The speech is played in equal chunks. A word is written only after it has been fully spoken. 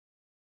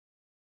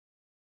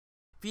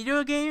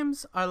Video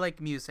games are like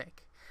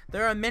music.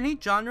 There are many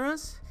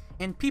genres,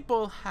 and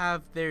people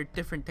have their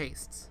different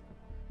tastes.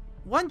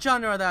 One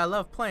genre that I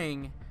love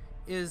playing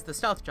is the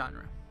stealth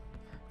genre.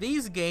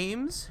 These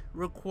games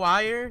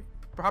require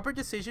proper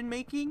decision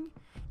making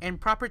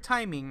and proper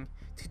timing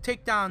to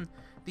take down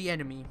the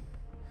enemy.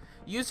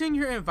 Using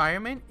your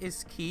environment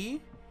is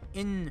key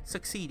in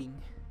succeeding.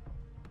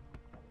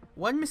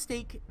 One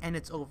mistake and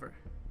it's over.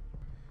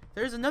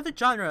 There's another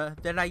genre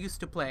that I used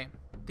to play.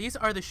 These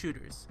are the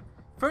shooters.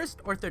 First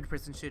or third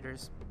person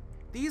shooters.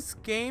 These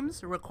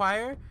games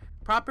require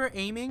proper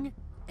aiming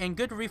and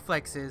good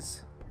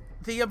reflexes.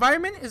 The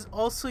environment is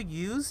also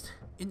used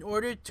in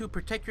order to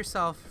protect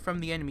yourself from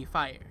the enemy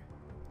fire.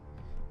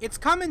 It's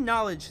common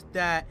knowledge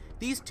that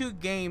these two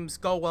games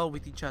go well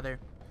with each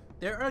other.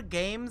 There are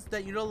games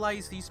that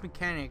utilize these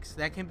mechanics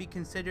that can be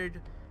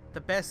considered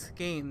the best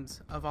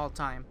games of all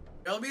time.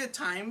 There will be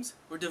times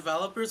where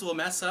developers will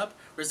mess up,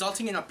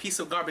 resulting in a piece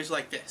of garbage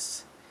like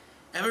this.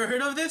 Ever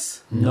heard of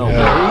this? No.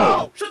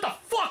 No. Shut the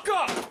fuck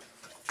up!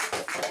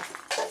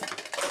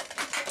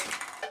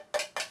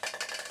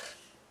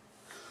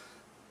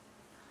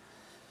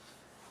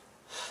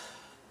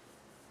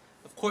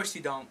 Of course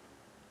you don't.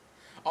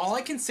 All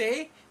I can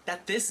say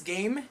that this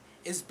game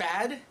is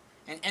bad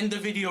and end the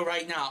video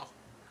right now.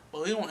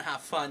 Well, we won't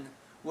have fun,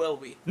 will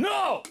we?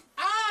 No!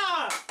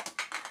 Ah!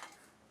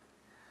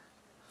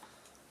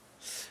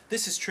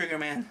 This is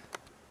Triggerman.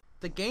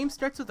 The game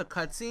starts with a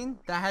cutscene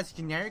that has a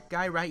generic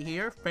guy right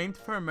here framed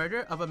for a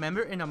murder of a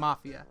member in a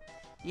mafia.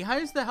 He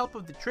hires the help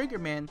of the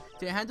Triggerman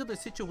to handle the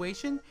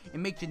situation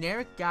and make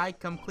generic guy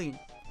come clean.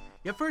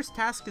 Your first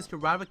task is to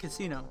rob a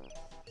casino.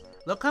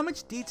 Look how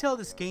much detail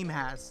this game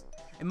has.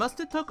 It must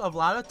have took a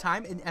lot of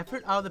time and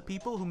effort out of the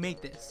people who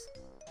made this.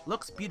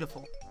 Looks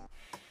beautiful.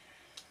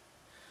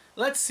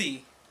 Let's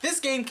see. This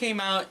game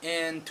came out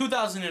in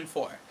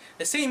 2004,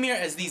 the same year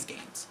as these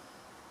games.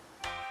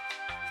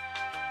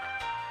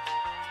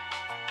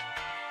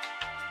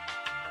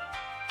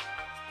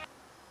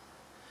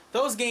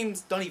 Those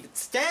games don't even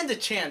stand a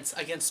chance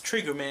against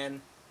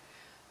Triggerman.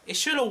 It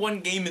should have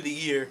won Game of the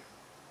Year.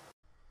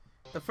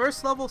 The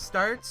first level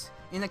starts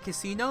in a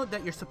casino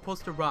that you're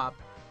supposed to rob.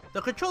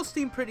 The controls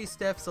seem pretty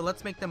stiff, so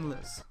let's make them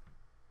loose.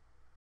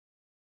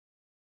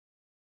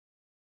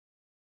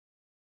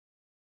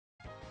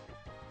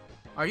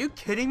 Are you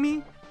kidding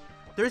me?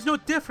 There's no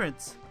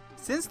difference.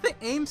 Since the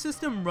aim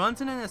system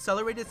runs in an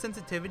accelerated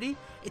sensitivity,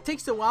 it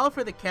takes a while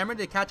for the camera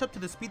to catch up to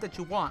the speed that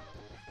you want.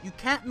 You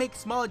can't make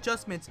small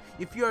adjustments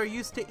if you are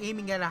used to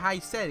aiming at a high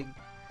setting.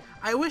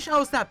 I wish I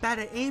was that bad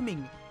at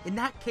aiming. In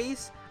that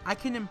case, I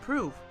can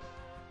improve.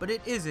 But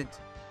it isn't.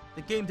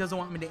 The game doesn't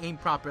want me to aim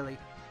properly.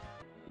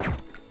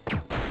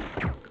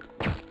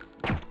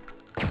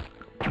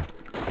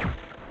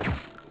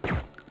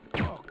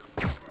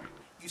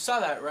 You saw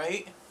that,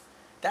 right?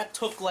 That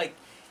took like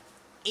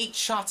 8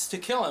 shots to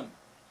kill him.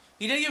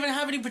 He didn't even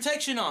have any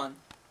protection on.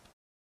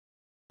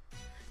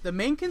 The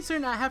main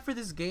concern I have for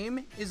this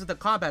game is the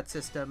combat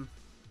system.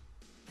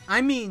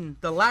 I mean,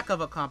 the lack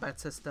of a combat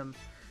system.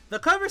 The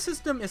cover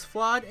system is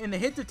flawed and the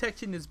hit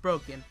detection is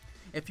broken.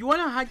 If you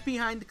want to hide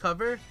behind the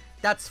cover,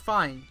 that's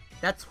fine.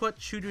 That's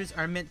what shooters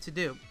are meant to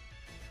do.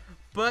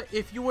 But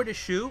if you were to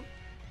shoot,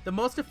 the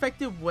most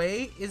effective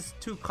way is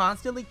to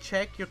constantly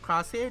check your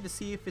crosshair to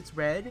see if it's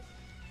red.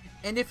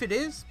 And if it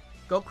is,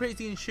 go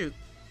crazy and shoot.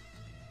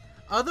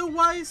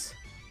 Otherwise,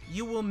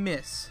 you will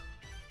miss.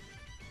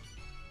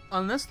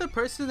 Unless the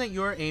person that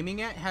you are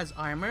aiming at has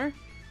armor,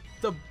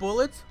 the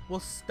bullets will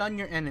stun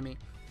your enemy.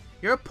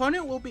 Your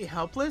opponent will be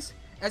helpless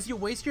as you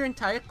waste your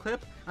entire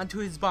clip onto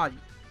his body.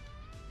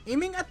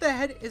 Aiming at the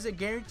head is a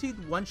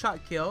guaranteed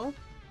one-shot kill,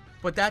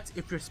 but that's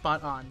if you're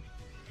spot on.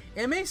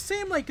 It may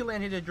seem like you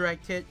landed a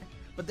direct hit,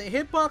 but the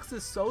hitbox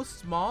is so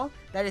small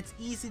that it's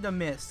easy to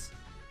miss.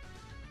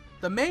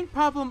 The main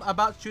problem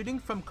about shooting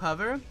from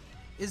cover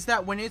is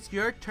that when it's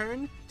your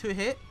turn to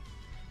hit,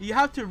 you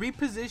have to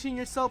reposition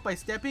yourself by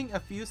stepping a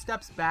few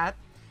steps back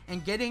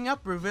and getting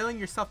up, revealing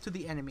yourself to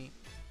the enemy.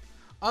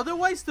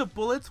 Otherwise, the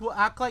bullets will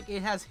act like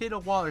it has hit a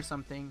wall or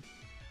something.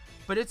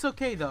 But it's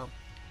okay though.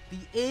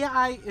 The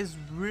AI is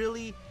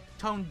really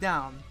toned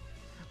down.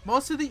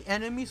 Most of the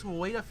enemies will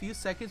wait a few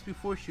seconds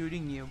before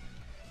shooting you,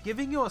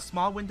 giving you a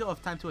small window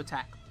of time to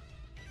attack.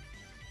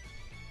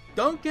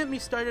 Don't get me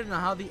started on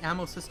how the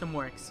ammo system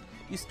works.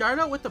 You start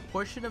out with a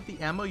portion of the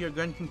ammo your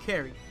gun can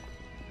carry.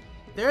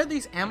 There are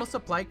these ammo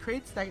supply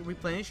crates that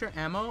replenish your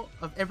ammo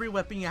of every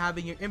weapon you have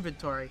in your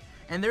inventory,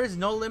 and there is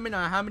no limit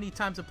on how many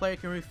times a player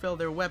can refill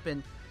their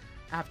weapon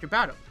after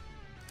battle.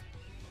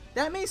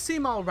 That may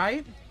seem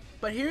alright,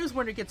 but here's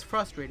when it gets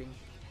frustrating.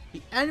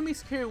 The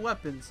enemies carry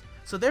weapons,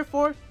 so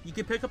therefore you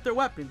can pick up their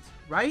weapons,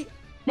 right?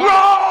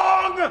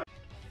 Wrong!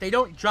 They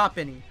don't drop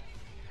any.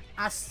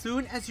 As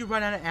soon as you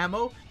run out of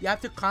ammo, you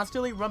have to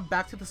constantly run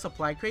back to the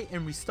supply crate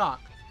and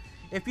restock.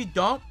 If you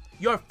don't,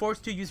 you are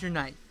forced to use your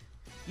knife.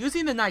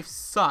 Using the knife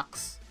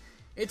sucks.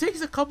 It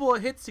takes a couple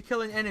of hits to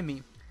kill an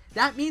enemy.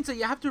 That means that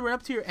you have to run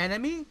up to your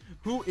enemy,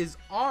 who is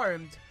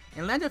armed,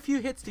 and land a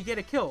few hits to get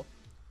a kill.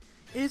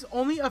 It is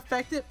only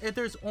effective if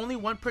there's only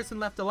one person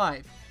left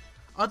alive.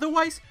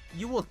 Otherwise,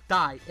 you will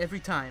die every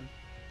time.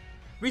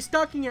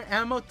 Restocking your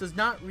ammo does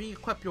not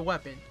re-equip your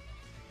weapon.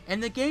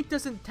 And the game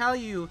doesn't tell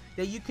you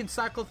that you can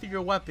cycle through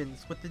your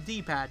weapons with the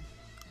D-pad.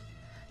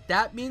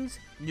 That means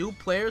new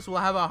players will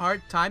have a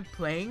hard time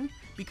playing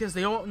because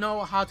they don't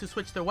know how to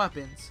switch their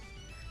weapons.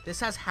 This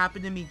has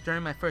happened to me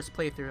during my first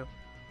playthrough.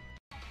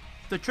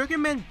 The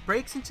Triggerman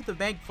breaks into the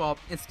bank vault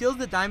and steals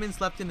the diamonds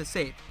left in the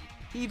safe.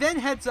 He then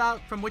heads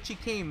out from which he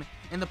came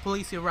and the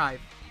police arrive.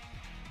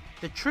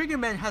 The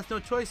Triggerman has no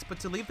choice but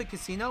to leave the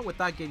casino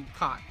without getting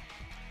caught.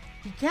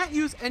 He can't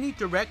use any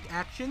direct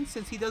action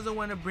since he doesn't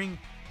want to bring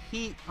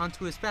heat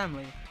onto his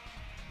family.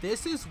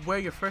 This is where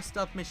your first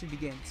stealth mission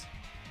begins.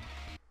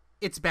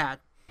 It's bad.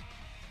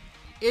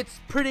 It's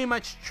pretty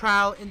much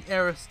trial and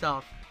error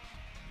stealth.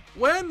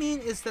 What I mean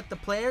is that the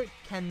player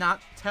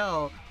cannot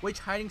tell which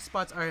hiding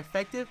spots are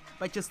effective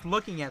by just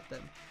looking at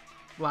them,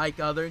 like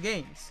other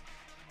games.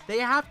 They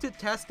have to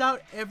test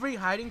out every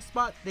hiding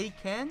spot they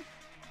can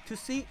to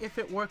see if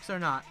it works or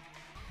not.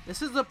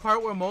 This is the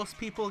part where most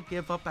people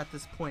give up at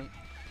this point.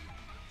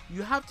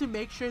 You have to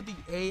make sure the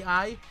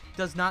AI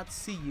does not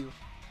see you.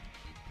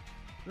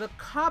 The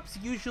cops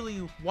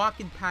usually walk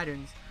in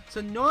patterns,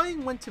 so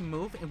knowing when to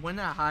move and when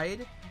to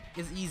hide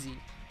is easy.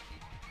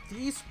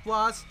 These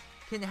flaws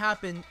can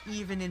happen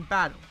even in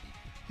battle.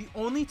 The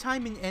only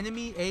time an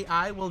enemy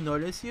AI will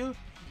notice you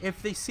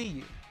if they see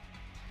you.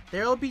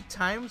 There will be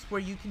times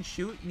where you can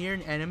shoot near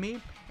an enemy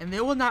and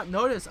they will not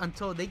notice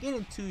until they get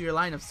into your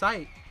line of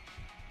sight.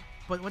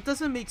 But what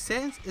doesn't make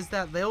sense is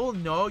that they will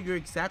know your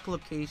exact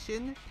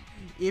location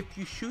if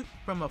you shoot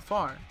from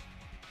afar.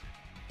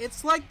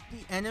 It's like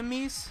the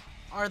enemies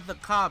are the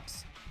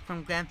cops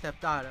from Grand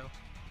Theft Auto.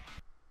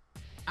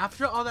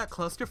 After all that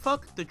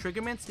clusterfuck, the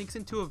Triggerman sneaks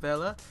into a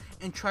villa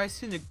and tries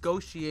to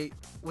negotiate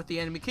with the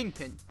enemy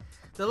kingpin.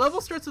 The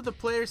level starts with the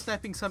player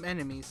sniping some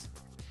enemies.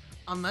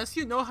 Unless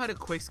you know how to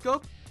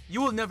quickscope,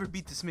 you will never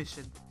beat this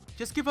mission.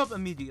 Just give up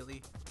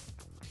immediately.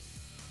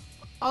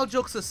 All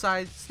jokes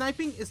aside,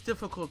 sniping is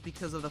difficult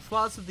because of the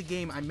flaws of the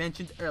game I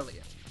mentioned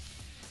earlier.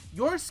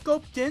 You're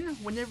scoped in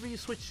whenever you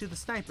switch to the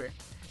sniper,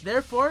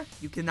 therefore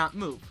you cannot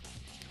move.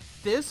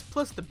 This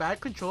plus the bad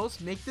controls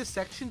make this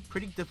section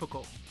pretty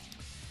difficult.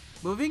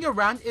 Moving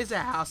around is a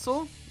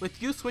hassle,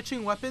 with you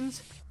switching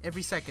weapons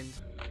every second.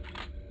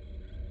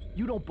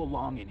 You don't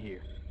belong in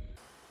here.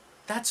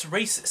 That's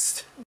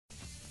racist.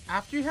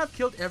 After you have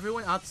killed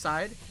everyone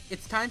outside,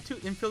 it's time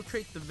to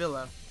infiltrate the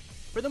villa.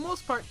 For the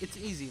most part, it's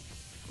easy.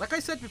 Like I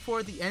said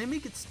before, the enemy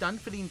gets stunned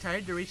for the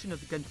entire duration of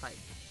the gunfight.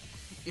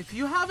 If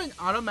you have an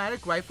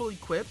automatic rifle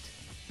equipped,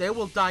 they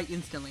will die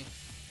instantly.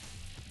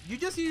 You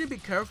just need to be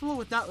careful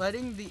with not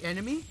letting the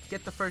enemy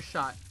get the first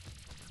shot.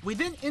 We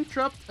then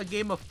interrupt a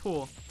game of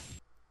pool.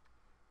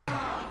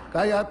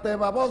 Cállate,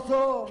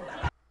 baboso!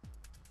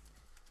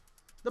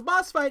 The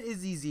boss fight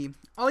is easy.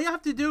 All you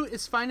have to do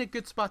is find a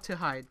good spot to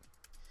hide.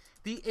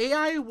 The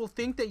AI will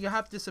think that you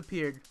have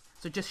disappeared,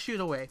 so just shoot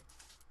away.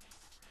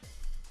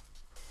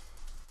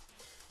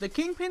 The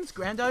Kingpin's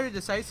granddaughter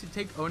decides to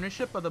take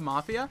ownership of the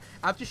Mafia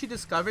after she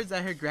discovers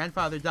that her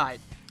grandfather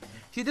died.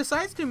 She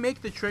decides to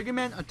make the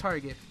Triggerman a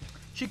target.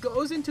 She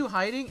goes into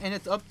hiding and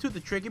it's up to the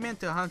Triggerman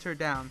to hunt her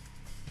down.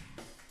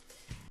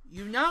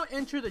 You now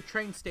enter the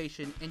train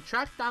station and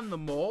track down the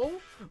mole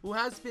who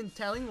has been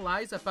telling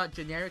lies about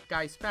Generic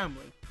Guy's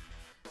family.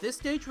 This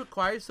stage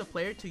requires the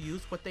player to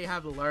use what they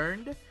have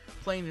learned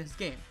playing this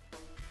game.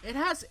 It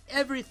has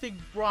everything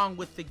wrong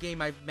with the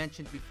game I've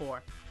mentioned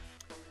before.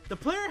 The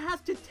player has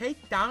to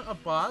take down a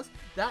boss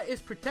that is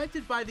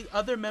protected by the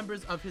other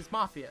members of his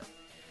mafia.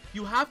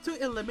 You have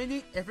to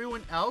eliminate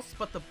everyone else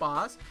but the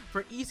boss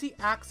for easy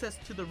access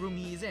to the room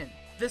he is in.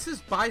 This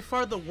is by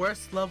far the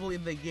worst level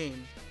in the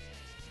game.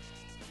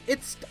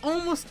 It's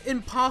almost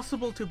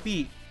impossible to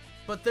beat,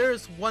 but there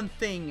is one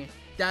thing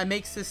that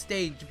makes this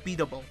stage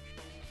beatable.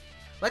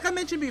 Like I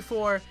mentioned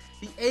before,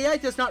 the AI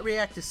does not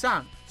react to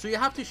sound, so you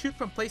have to shoot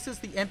from places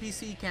the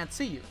NPC can't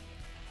see you.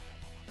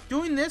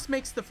 Doing this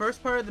makes the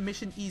first part of the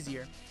mission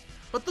easier,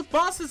 but the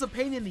boss is a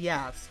pain in the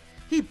ass.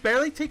 He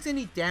barely takes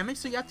any damage,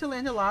 so you have to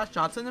land a lot of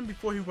shots on him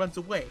before he runs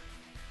away.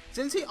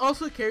 Since he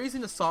also carries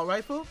an assault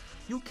rifle,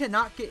 you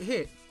cannot get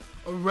hit,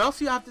 or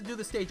else you have to do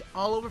the stage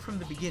all over from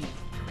the beginning.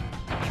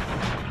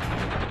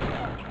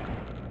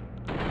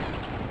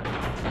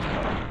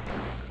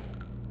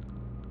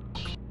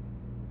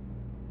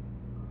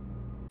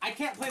 I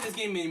can't play this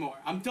game anymore.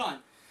 I'm done.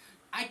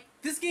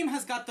 This game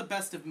has got the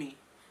best of me.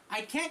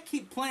 I can't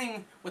keep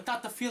playing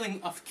without the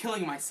feeling of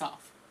killing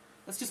myself.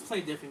 Let's just play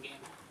a different game.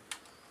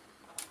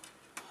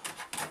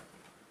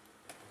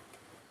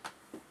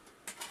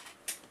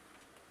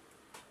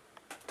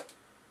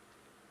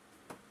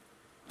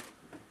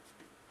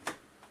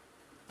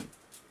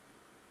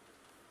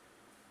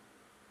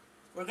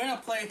 We're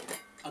gonna play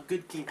a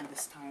good game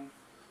this time.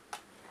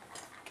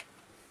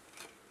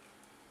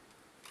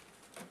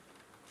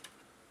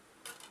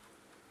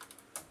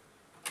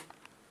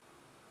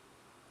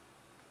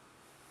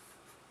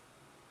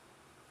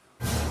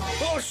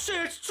 Oh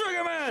shit, it's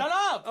Triggerman! Shut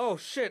up! Oh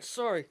shit,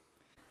 sorry.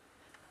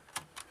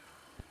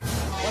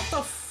 What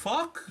the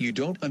fuck? You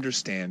don't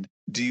understand,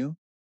 do you?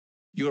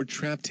 You're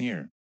trapped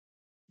here.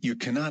 You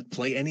cannot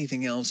play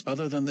anything else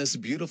other than this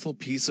beautiful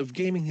piece of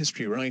gaming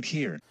history right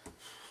here.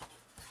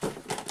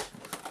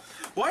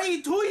 Why are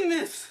you doing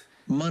this?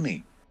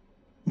 Money.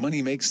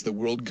 Money makes the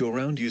world go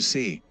round, you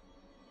see.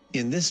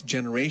 In this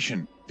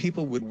generation,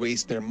 people would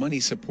waste their money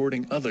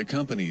supporting other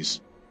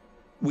companies.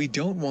 We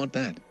don't want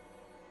that.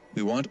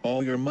 We want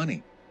all your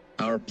money.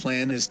 Our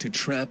plan is to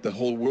trap the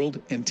whole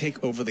world and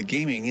take over the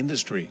gaming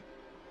industry.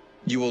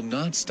 You will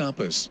not stop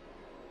us.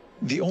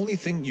 The only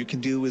thing you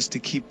can do is to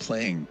keep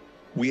playing.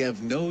 We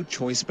have no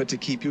choice but to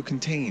keep you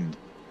contained.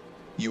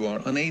 You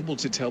are unable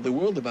to tell the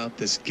world about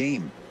this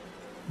game.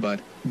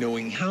 But,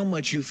 knowing how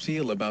much you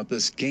feel about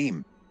this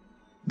game,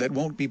 that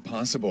won't be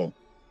possible.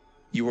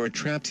 You are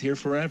trapped here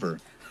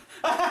forever.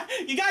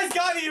 You guys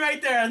got me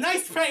right there.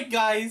 Nice prank,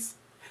 guys.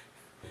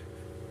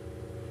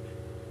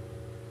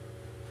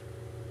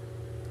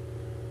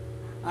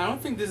 I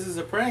don't think this is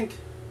a prank.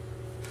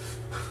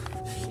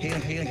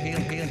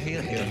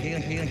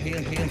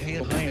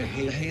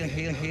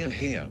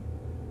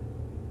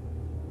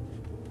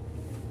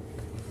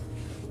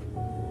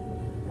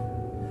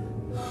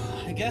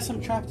 I guess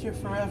I'm trapped here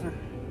forever.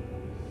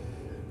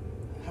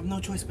 I have no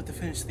choice but to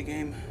finish the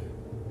game.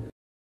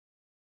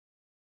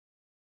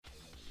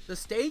 The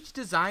stage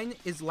design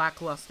is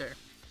lackluster.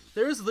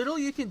 There is little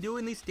you can do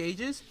in these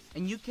stages,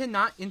 and you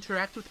cannot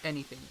interact with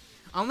anything,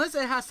 unless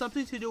it has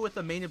something to do with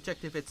the main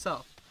objective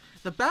itself.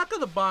 The back of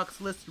the box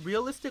lists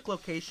realistic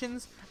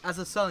locations as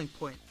a selling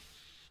point.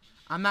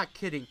 I'm not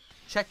kidding,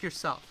 check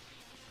yourself.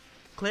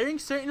 Clearing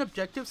certain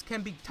objectives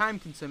can be time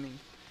consuming.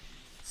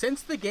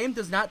 Since the game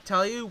does not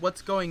tell you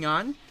what's going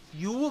on,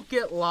 you will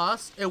get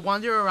lost and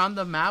wander around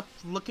the map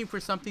looking for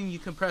something you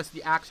can press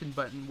the action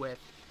button with.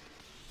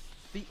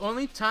 The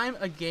only time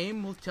a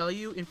game will tell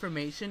you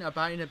information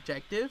about an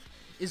objective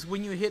is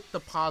when you hit the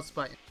pause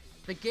button.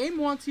 The game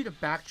wants you to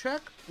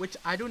backtrack, which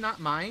I do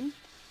not mind,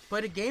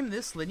 but a game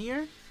this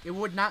linear, it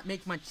would not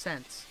make much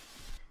sense.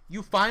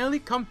 You finally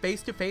come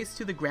face to face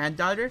to the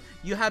granddaughter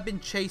you have been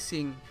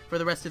chasing for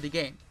the rest of the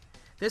game.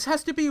 This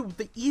has to be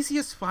the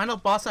easiest final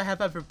boss I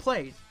have ever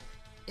played.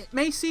 It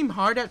may seem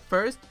hard at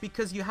first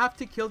because you have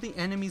to kill the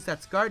enemies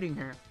that's guarding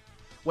her,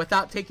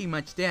 without taking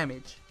much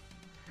damage.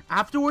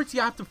 Afterwards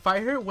you have to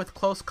fight her with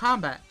close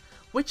combat,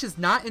 which is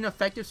not an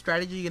effective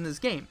strategy in this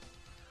game.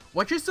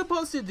 What you're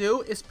supposed to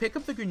do is pick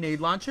up the grenade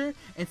launcher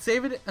and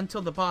save it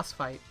until the boss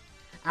fight.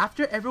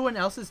 After everyone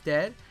else is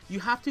dead, you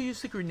have to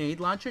use the grenade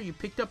launcher you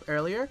picked up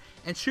earlier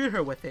and shoot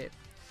her with it.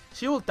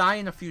 She will die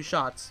in a few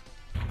shots.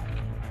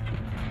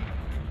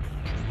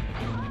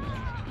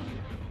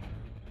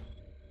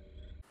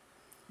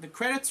 The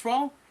credits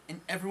roll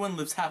and everyone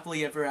lives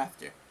happily ever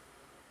after.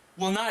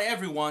 Well, not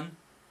everyone.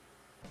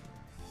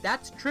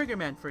 That's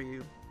Triggerman for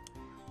you.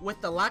 With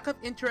the lack of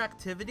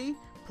interactivity,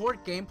 poor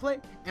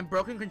gameplay, and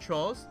broken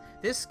controls,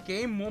 this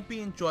game won't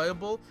be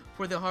enjoyable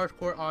for the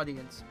hardcore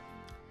audience.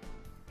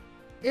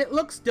 It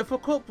looks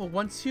difficult, but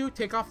once you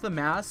take off the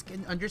mask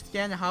and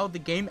understand how the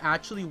game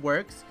actually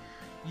works,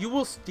 you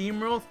will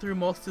steamroll through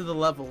most of the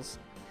levels.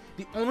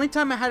 The only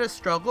time I had a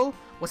struggle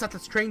was at the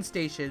train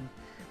station,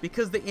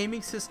 because the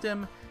aiming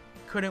system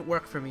couldn't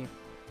work for me.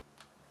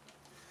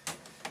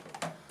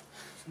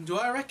 Do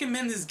I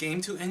recommend this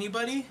game to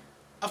anybody?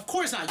 Of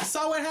course not. You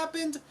saw what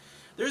happened?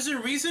 There's a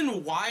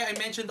reason why I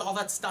mentioned all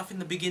that stuff in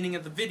the beginning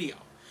of the video.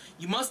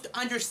 You must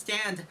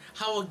understand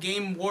how a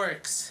game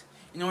works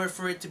in order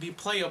for it to be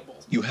playable.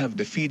 You have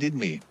defeated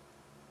me.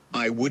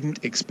 I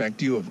wouldn't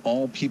expect you of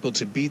all people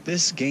to beat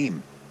this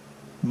game.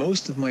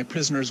 Most of my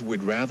prisoners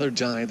would rather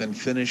die than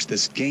finish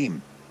this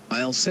game.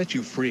 I'll set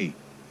you free.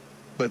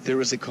 But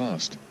there is a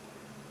cost.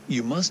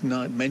 You must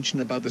not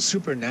mention about the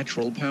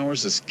supernatural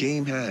powers this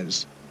game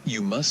has.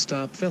 You must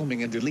stop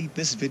filming and delete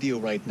this video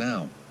right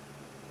now.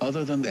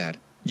 Other than that,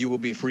 you will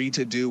be free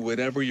to do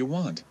whatever you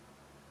want.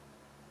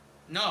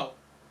 No.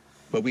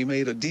 But we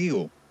made a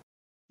deal.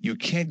 You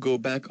can't go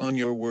back on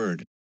your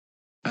word.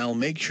 I'll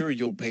make sure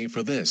you'll pay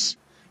for this.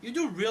 You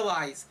do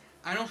realize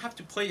I don't have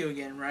to play you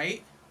again,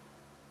 right?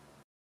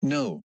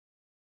 No.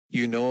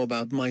 You know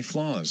about my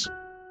flaws.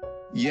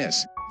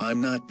 Yes,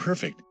 I'm not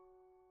perfect.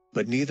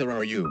 But neither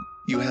are you.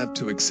 You have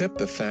to accept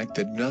the fact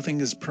that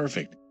nothing is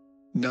perfect.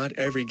 Not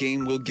every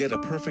game will get a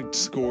perfect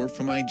score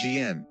from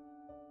IGN.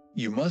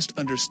 You must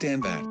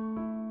understand that.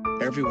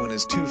 Everyone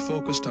is too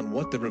focused on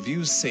what the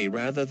reviews say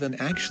rather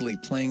than actually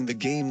playing the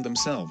game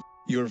themselves.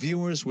 Your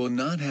viewers will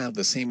not have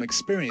the same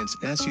experience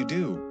as you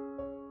do.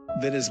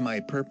 That is my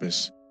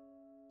purpose.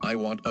 I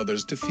want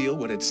others to feel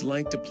what it's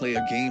like to play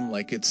a game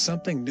like it's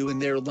something new in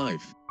their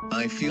life.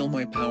 I feel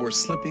my power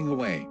slipping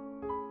away.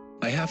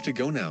 I have to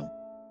go now.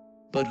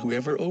 But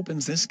whoever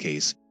opens this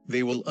case,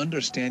 they will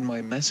understand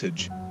my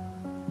message.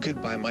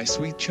 Goodbye, my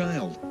sweet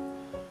child.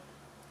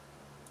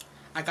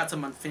 I got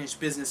some unfinished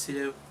business to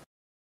do.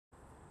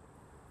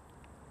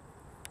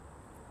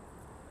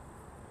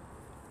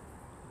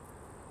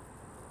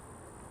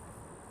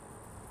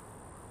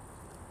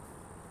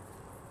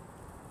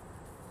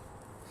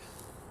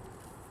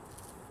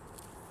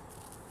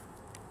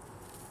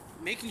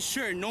 making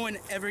sure no one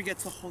ever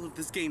gets a hold of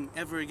this game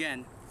ever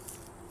again.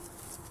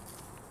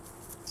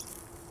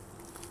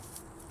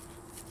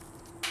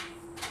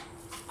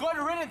 Go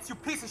to riddance, you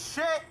piece of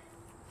shit!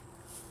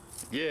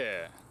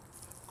 Yeah.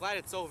 Glad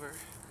it's over.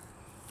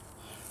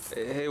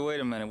 Hey, wait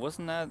a minute.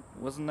 Wasn't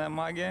that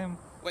my game?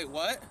 Wait,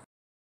 what?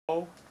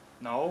 Oh,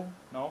 no.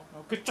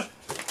 Good job.